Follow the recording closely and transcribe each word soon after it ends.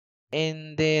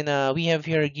And then we have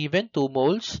here given 2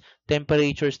 moles,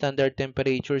 temperature, standard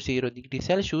temperature 0 degrees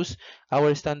Celsius.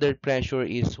 Our standard pressure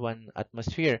is 1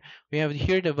 atmosphere. We have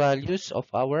here the values of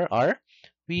our R.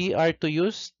 We are to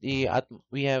use the,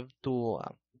 we have to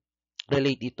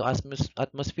relate it to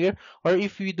atmosphere, or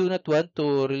if we do not want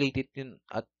to relate it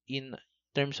in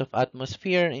terms of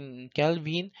atmosphere in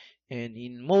Kelvin and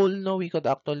in mole, no, we could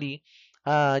actually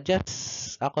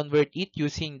just convert it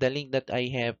using the link that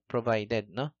I have provided,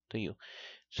 no, to you.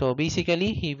 So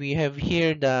basically we have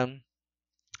here the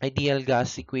ideal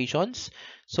gas equations.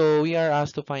 So we are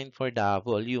asked to find for the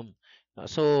volume.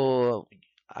 So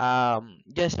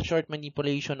just a short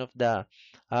manipulation of the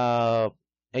uh,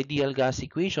 ideal gas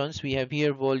equations. We have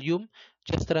here volume.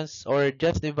 Just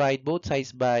divide both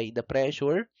sides by the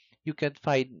pressure. You can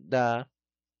find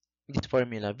this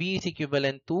formula. V is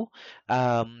equivalent to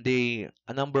the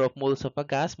number of moles of a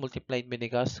gas multiplied by the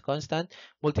gas constant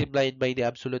multiplied by the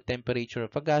absolute temperature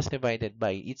of a gas divided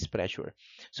by its pressure.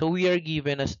 So we are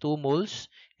given as 2 moles,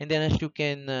 and then as you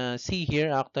can see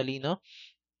here, actually, no,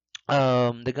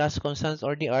 the gas constant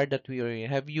or the R that we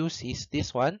have used is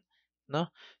this one. No,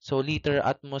 so liter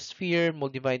atmosphere mole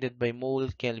divided by mole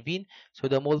Kelvin. So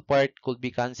the mole part could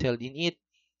be cancelled in it,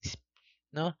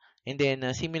 no, and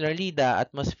then similarly the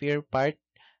atmosphere part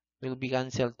will be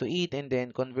cancelled to it, and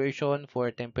then conversion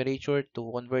for temperature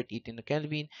to convert it into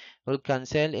Kelvin will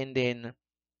cancel, and then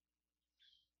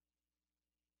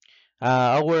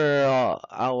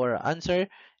our answer,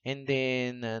 and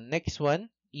then next one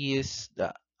is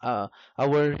the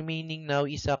our remaining now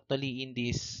is actually in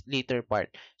this liter part.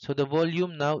 So the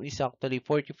volume now is actually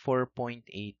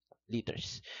 44.8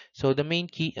 liters. So the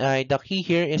key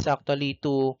here is actually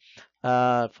to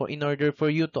for in order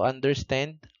for you to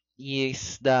understand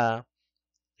is the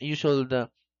usual the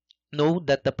know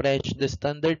that the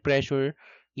standard pressure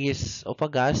is of a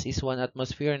gas is 1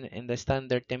 atmosphere, and the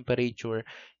standard temperature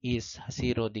is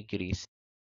 0 degrees.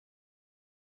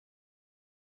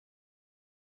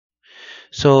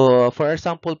 So for our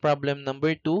sample problem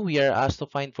number 2, we are asked to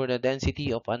find for the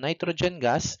density of a nitrogen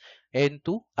gas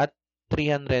N2 at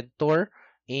 300 torr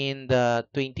in the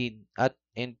 20 at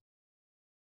and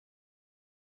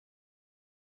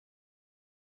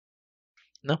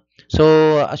no.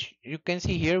 So as you can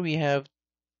see here, we have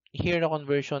here the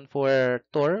conversion for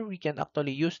torr. We can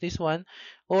actually use this one,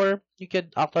 or you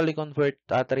can actually convert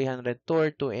 300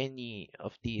 torr to any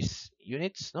of these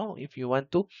units, no, if you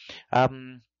want to.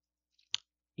 Um,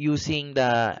 Using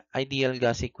the ideal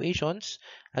gas equations,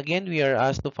 again, we are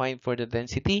asked to find for the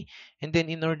density. And then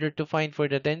in order to find for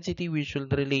the density, we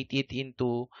should relate it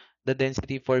into the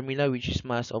density formula, which is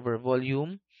mass over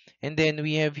volume. And then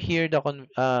we have here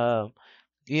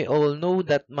we all know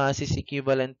that mass is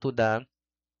equivalent to the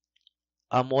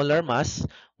molar mass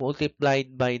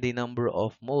multiplied by the number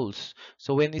of moles.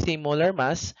 So when we say molar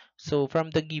mass, so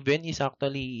from the given is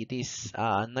actually it is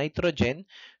nitrogen.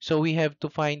 So we have to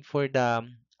find for the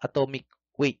atomic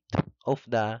weight of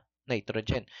the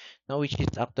nitrogen, now which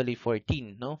is actually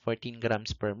 14, no, 14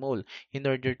 grams per mole in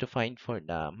order to find for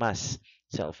the mass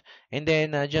itself. And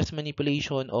then just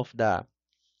manipulation of the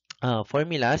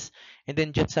formulas, and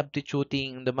then just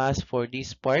substituting the mass for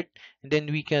this part, and then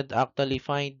we can actually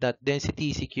find that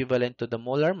density is equivalent to the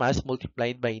molar mass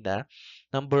multiplied by the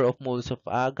number of moles of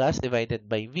gas divided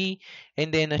by V.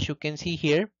 And then as you can see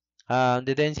here,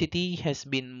 the density has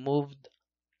been moved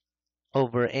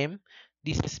over M.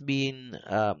 This has been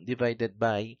divided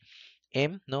by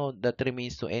M, no, that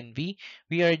remains to NV.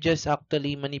 We are just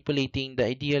actually manipulating the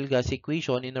ideal gas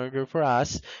equation in order for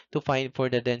us to find for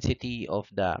the density of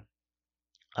the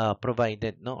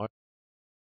provided, no,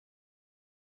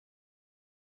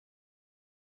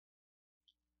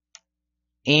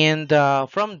 and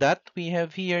from that we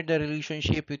have here the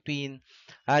relationship between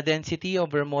density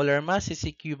over molar mass is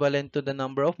equivalent to the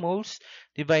number of moles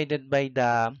divided by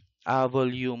the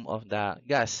volume of the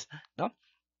gas, no.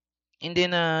 And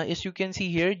then as you can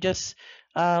see here, just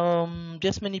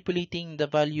manipulating the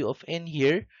value of n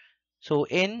here. So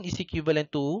n is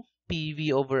equivalent to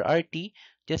PV over RT.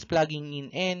 Just plugging in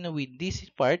n with this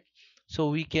part, so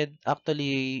we can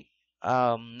actually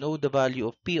know the value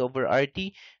of P over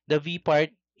RT. The V part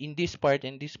in this part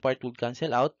and this part will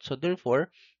cancel out. So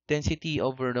therefore, density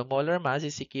over the molar mass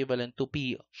is equivalent to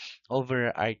P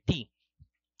over RT.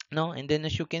 No, and then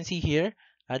as you can see here,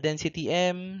 density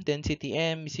M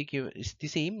is the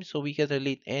same, so we can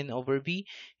relate N over V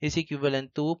is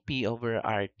equivalent to P over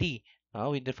RT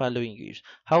with the following use.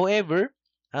 However,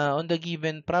 on the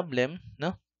given problem,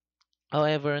 no,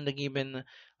 However, on the given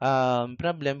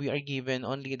problem, we are given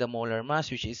only the molar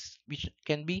mass, which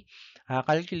can be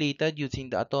calculated using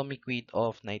the atomic weight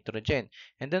of nitrogen.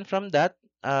 And then from that,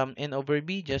 n over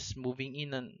b, just moving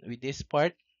in on, with this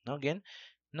part, no, again,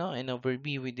 no, n over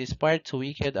b with this part, so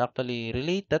we could actually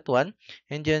relate that one,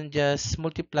 and then just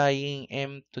multiplying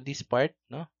m to this part,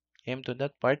 no, m to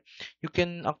that part. You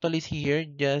can actually see here,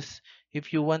 just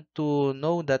if you want to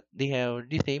know that they have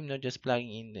the same, no, just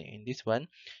plugging in this one,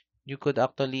 you could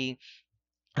actually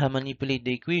manipulate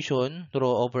the equation.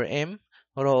 Rho over m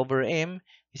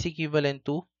is equivalent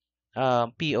to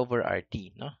p over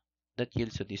rt, no, that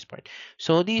yields to this part.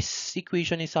 So this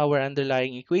equation is our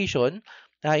underlying equation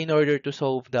in order to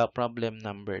solve the problem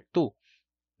number 2,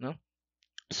 no.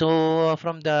 So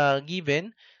from the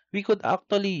given, we could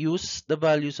actually use the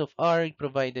values of r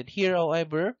provided here.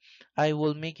 However, I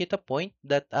will make it a point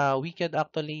that we could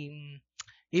actually,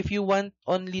 if you want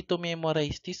only to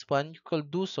memorize this one, you could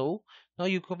do so. No,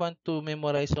 you could want to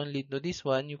memorize only to this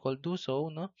one, you could do so.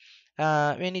 No,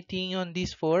 anything on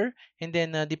this four, and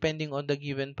then depending on the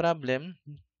given problem,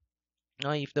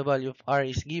 no, if the value of r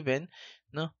is given,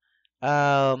 no,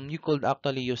 you could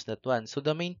actually use that one. So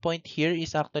the main point here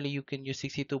is actually you can use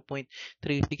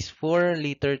 62.364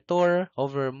 liter torr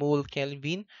over mole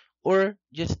Kelvin, or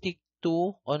just stick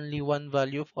to only one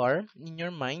value of r in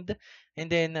your mind,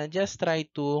 and then just try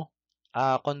to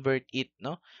convert it,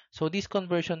 no. So this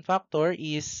conversion factor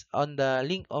is on the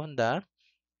link on the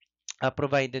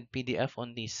provided PDF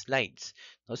on these slides.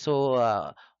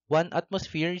 So 1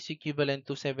 atmosphere is equivalent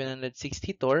to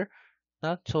 760 torr.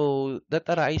 So that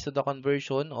arise to the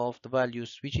conversion of the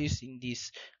values which is in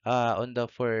this on the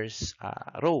first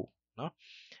row, no?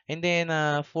 And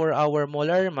then for our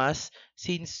molar mass,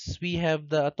 since we have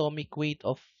the atomic weight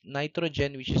of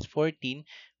nitrogen which is 14,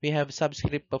 we have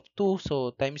subscript of 2,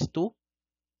 so times 2,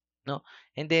 no.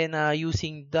 And then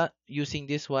using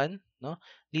this one, no,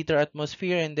 liter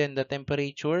atmosphere, and then the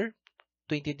temperature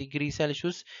 20 degrees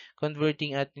Celsius,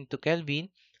 converting it into Kelvin.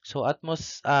 So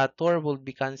torr will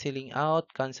be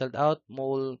cancelled out,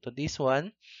 mole to this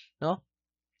one, no?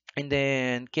 And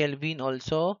then Kelvin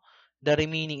also, the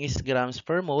remaining is grams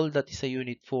per mole. That is a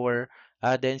unit for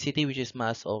density, which is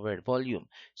mass over volume.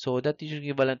 So that is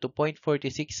equivalent to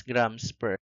 0.46 grams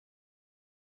per.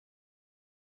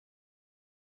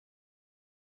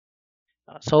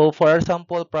 So for our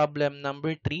sample problem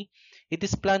number 3, it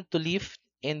is planned to lift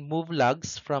and move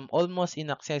logs from almost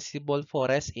inaccessible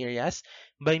forest areas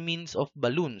by means of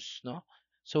balloons, no?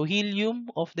 So helium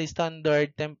of the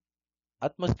standard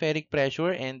atmospheric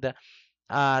pressure and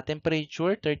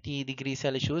temperature 30 degrees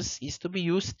Celsius is to be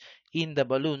used in the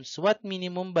balloons. What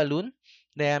minimum balloon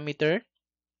diameter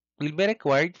will be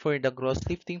required for the gross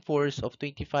lifting force of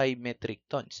 25 metric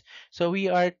tons? So we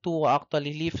are to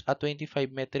actually lift a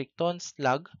 25 metric tons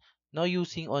log, now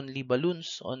using only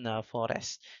balloons on a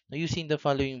forest. Now using the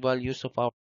following values of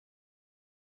our,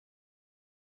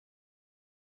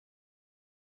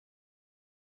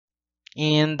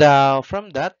 and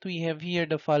from that we have here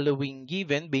the following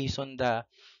given based on the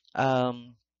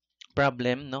um,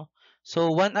 problem, no.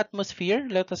 So 1 atmosphere,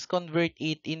 let us convert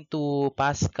it into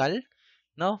Pascal,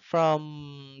 no,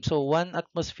 from, so 1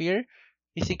 atmosphere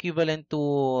is equivalent to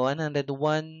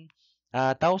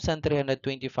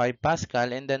 101,325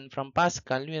 Pascal, and then from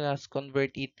Pascal we must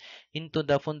convert it into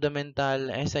the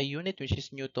fundamental SI unit, which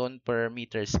is Newton per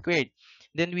meter squared.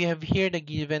 Then we have here the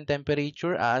given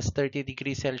temperature as 30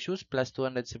 degrees Celsius plus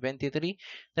 273,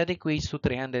 that equates to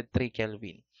 303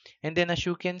 Kelvin. And then as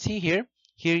you can see here,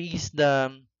 here is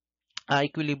the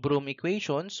equilibrium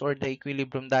equations or the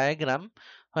equilibrium diagram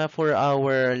for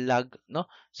our log, no.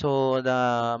 So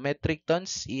the metric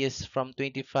tons is from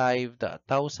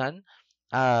 25,000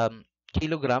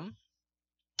 kilogram,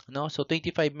 no. So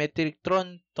 25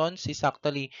 tons is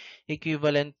actually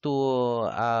equivalent to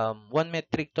 1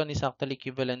 metric ton is actually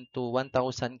equivalent to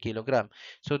 1,000 kilogram.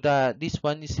 So the this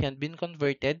one is can been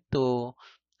converted to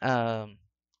um,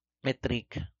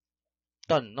 metric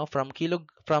ton, no, from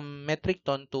metric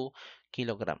ton to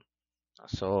kilogram.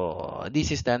 So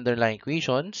this is the underlying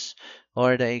equations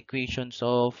or the equations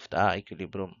of the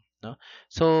equilibrium, no?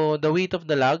 So the weight of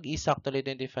the log is actually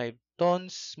 25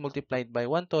 tons multiplied by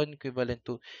 1 ton, equivalent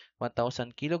to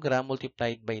 1,000 kilogram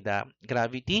multiplied by the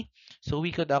gravity. So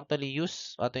we could actually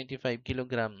use 25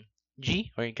 kilogram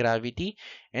G or gravity,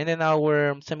 and then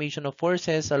our summation of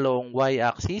forces along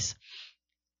y-axis,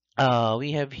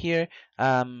 we have here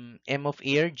m of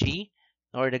air, G,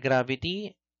 or the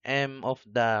gravity, m of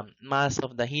the mass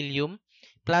of the helium,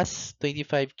 plus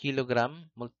 25 kilogram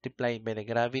multiplied by the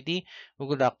gravity. We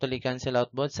could actually cancel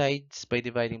out both sides by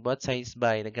dividing both sides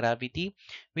by the gravity,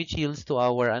 which yields to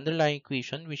our underlying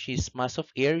equation, which is mass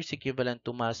of air is equivalent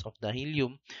to mass of the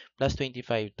helium plus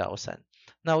 25,000.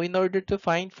 Now, in order to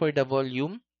find for the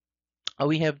volume,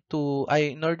 we have to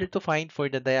in order to find for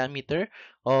the diameter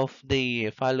of the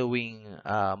following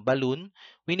balloon,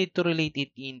 we need to relate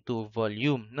it into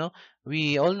volume. No,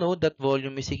 we all know that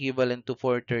volume is equivalent to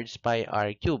 4/3 pi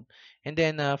r cube, and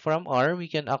then from r we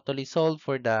can actually solve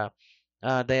for the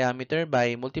diameter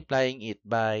by multiplying it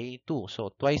by 2.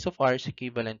 So twice of r is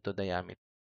equivalent to diameter.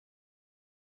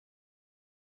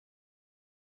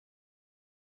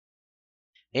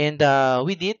 And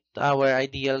we did our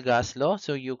ideal gas law.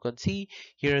 So you could see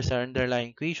here is our underlying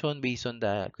equation based on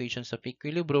the equations of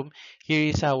equilibrium. Here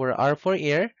is our R for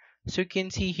air. So you can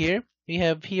see here, we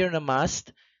have here the mass.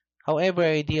 However,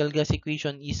 ideal gas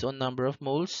equation is on number of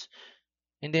moles.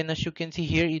 And then as you can see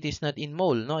here, it is not in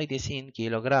mole, no, it is in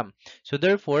kilogram. So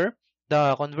therefore,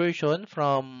 the conversion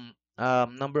from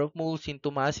number of moles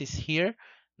into mass is here,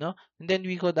 no? And then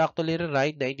we could actually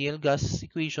rewrite the ideal gas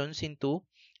equations into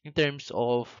in terms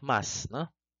of mass, no?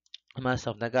 Mass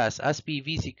of the gas as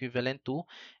PV is equivalent to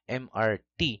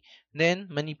MRT. Then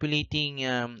manipulating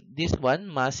this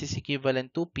one, mass is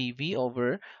equivalent to PV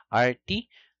over RT.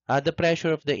 The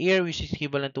pressure of the air, which is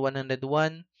equivalent to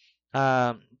 101,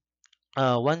 um,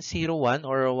 101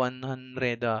 or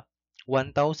 100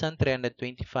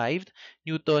 1325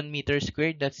 Newton meter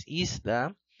squared. That is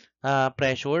the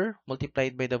pressure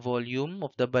multiplied by the volume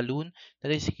of the balloon,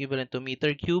 that is equivalent to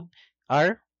meter cube.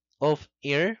 R of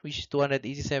air, which is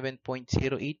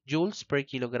 287.08 joules per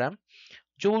kilogram.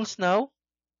 Joules now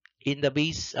in the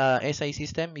base SI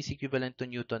system is equivalent to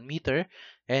Newton meter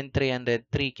and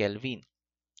 303 Kelvin.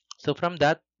 So from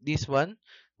that, this one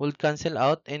will cancel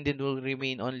out and then will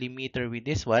remain only meter with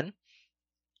this one.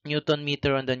 Newton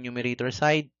meter on the numerator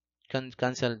side can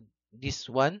cancel this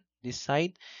one, this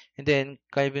side, and then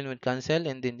Kelvin will cancel,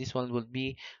 and then this one will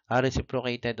be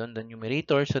reciprocated on the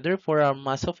numerator. So therefore, our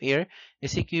mass of air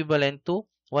is equivalent to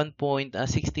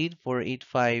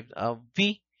 1.16485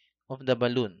 V of the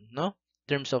balloon, no?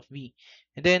 In terms of V.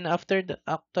 And then after the,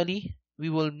 actually, we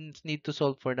will need to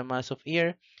solve for the mass of air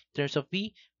in terms of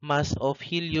V, mass of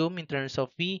helium in terms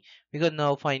of V. We can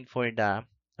now find for the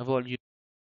volume.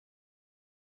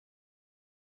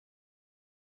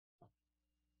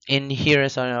 And here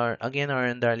is our again our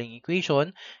underlying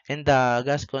equation, and the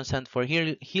gas constant for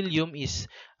helium is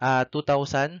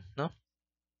 2000, no,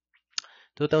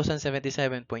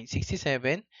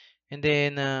 2077.67. And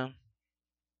then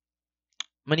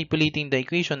manipulating the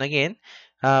equation again,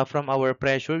 from our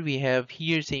pressure, we have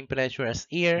here same pressure as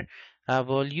air.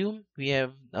 Volume, we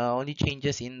have only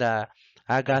changes in the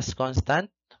gas constant.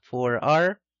 For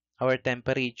R, our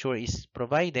temperature is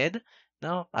provided.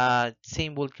 Now,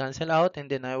 same will cancel out, and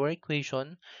then our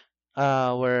equation,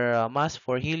 our mass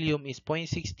for helium is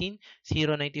 0.16,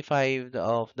 0.95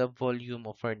 of the volume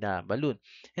for the balloon.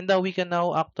 And now we can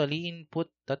now actually input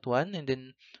that one, and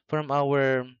then from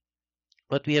our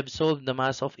what we have solved, the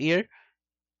mass of air,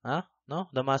 no,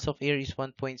 the mass of air is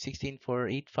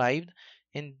 1.16485,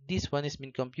 and this one has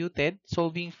been computed.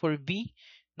 Solving for V,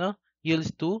 no,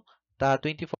 yields to the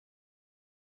 24.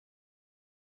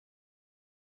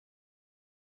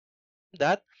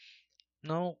 That,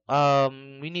 no,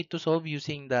 we need to solve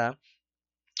using the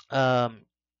um,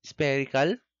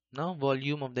 spherical, no,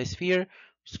 volume of the sphere,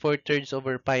 is 4/3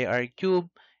 over pi r cube,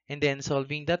 and then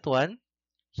solving that one,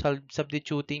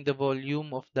 substituting the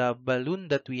volume of the balloon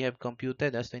that we have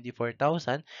computed as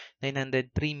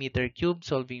 24,903 meter cube,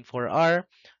 solving for r,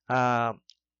 uh,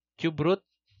 cube root,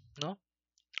 no,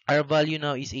 our value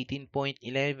now is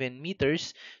 18.11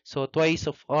 meters, so twice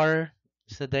of r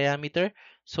is the diameter.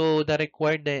 So the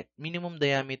required minimum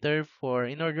diameter for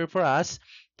in order for us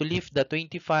to lift the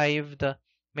 25 the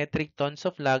metric tons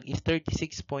of lug is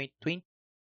 36.20.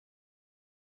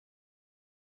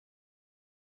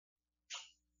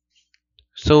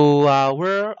 So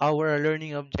were our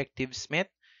learning objectives met?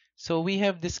 So we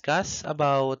have discussed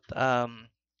about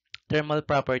thermal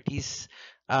properties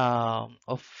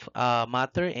of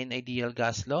matter and ideal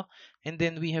gas law. And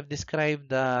then we have described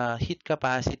the heat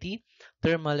capacity,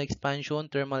 thermal expansion,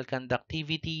 thermal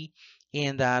conductivity,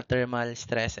 and thermal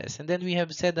stresses. And then we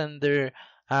have said under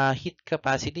heat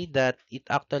capacity that it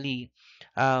actually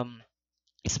um,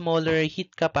 smaller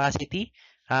heat capacity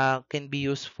can be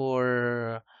used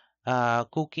for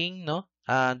cooking, no,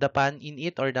 the pan in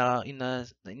it or the in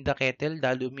the kettle,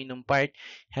 the aluminum part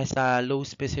has a low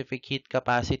specific heat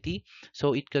capacity,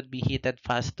 so it could be heated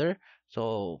faster.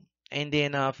 So and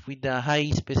then with the high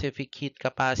specific heat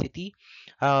capacity,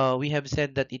 we have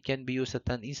said that it can be used as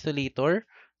an insulator,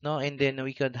 no, and then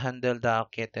we could handle the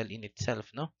kettle in itself,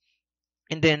 no.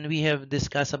 And then we have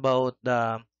discussed about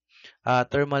the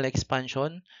thermal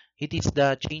expansion. It is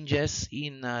the changes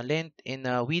in length and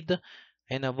width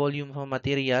and volume of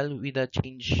material with a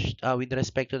change with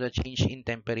respect to the change in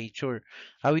temperature.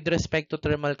 With respect to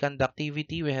thermal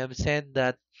conductivity, we have said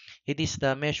that it is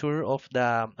the measure of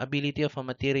the ability of a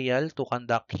material to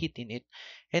conduct heat in it.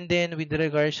 And then with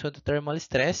regards to the thermal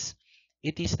stress,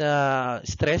 it is the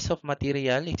stress of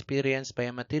material experienced by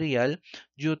a material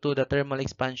due to the thermal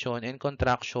expansion and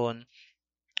contraction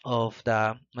of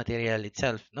the material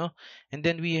itself, no? And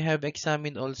then we have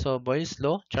examined also Boyle's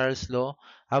law, Charles' law,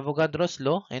 Avogadro's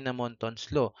law, and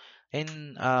Amontons' law.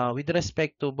 And with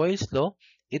respect to Boyle's law,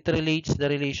 it relates the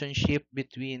relationship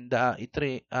between it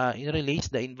relates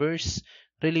the inverse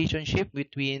relationship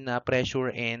between pressure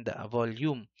and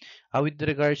volume. With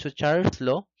regards to Charles'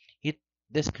 law, it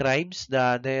describes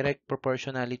the direct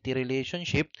proportionality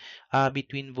relationship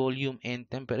between volume and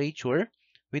temperature.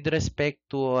 With respect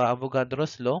to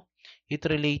Avogadro's law, it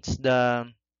relates the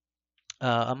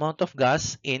amount of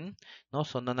gas in, no,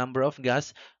 so the number of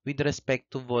gas with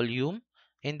respect to volume.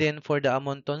 And then for the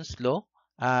Amontons law,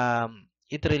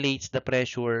 it relates the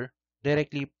pressure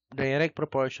direct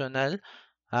proportionality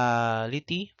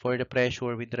for the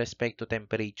pressure with respect to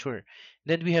temperature.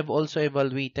 Then we have also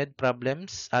evaluated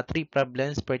problems, three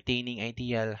problems pertaining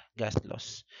ideal gas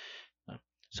laws. Uh,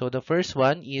 So the first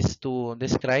one is to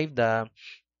describe the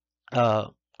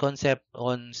uh, concept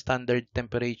on standard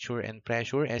temperature and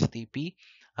pressure (STP).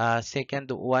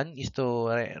 Second one is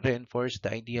to reinforce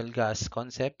the ideal gas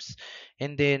concepts,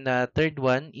 and then third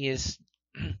one is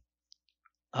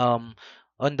um,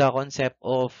 on the concept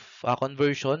of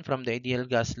conversion from the ideal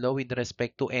gas law with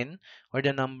respect to N, or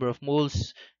the number of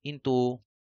moles, into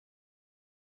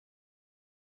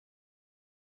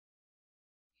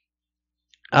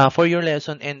for your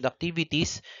lesson and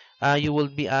activities, you will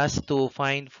be asked to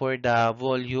find for the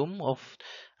volume on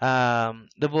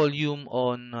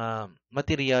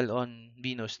material on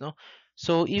Venus, no?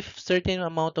 So if certain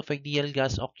amount of ideal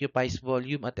gas occupies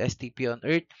volume at STP on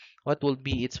Earth, what will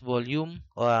be its volume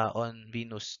on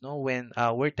Venus, no? When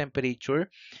where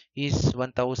temperature is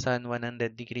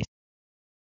 1,100 degrees.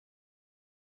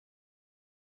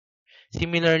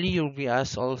 Similarly, you'll be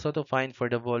asked also to find for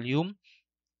the volume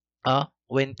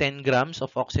when 10 grams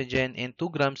of oxygen and 2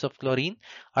 grams of chlorine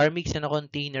are mixed in a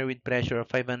container with pressure of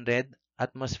 500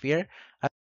 atmosphere.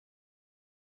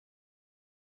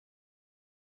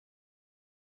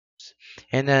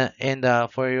 And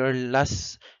for your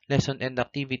last lesson and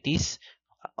activities,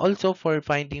 also for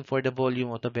finding for the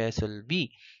volume of the vessel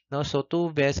B. No, so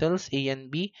two vessels A and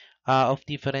B of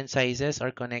different sizes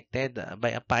are connected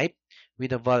by a pipe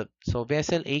with a valve. So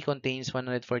vessel A contains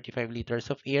 145 liters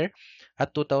of air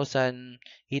at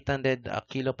 2,800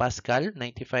 kilopascal,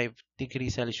 95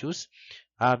 degrees Celsius.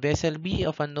 Vessel B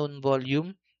of unknown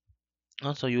volume,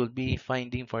 also, you will be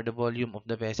finding for the volume of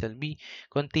the vessel B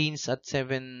contains at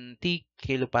 70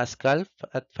 kilopascal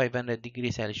at 500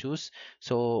 degrees Celsius.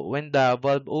 So when the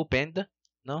valve opened,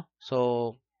 no,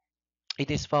 so it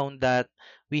is found that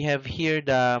we have here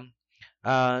the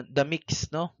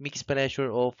mix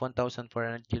pressure of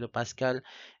 1,400 kilopascal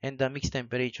and the mix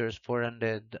temperature is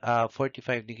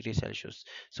 445 degrees Celsius.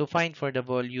 So find for the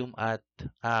volume at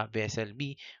vessel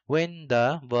B when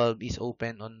the valve is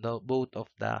open on the both of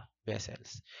the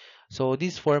vessels. So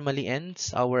this formally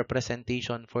ends our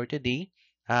presentation for today.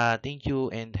 Thank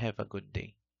you and have a good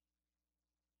day.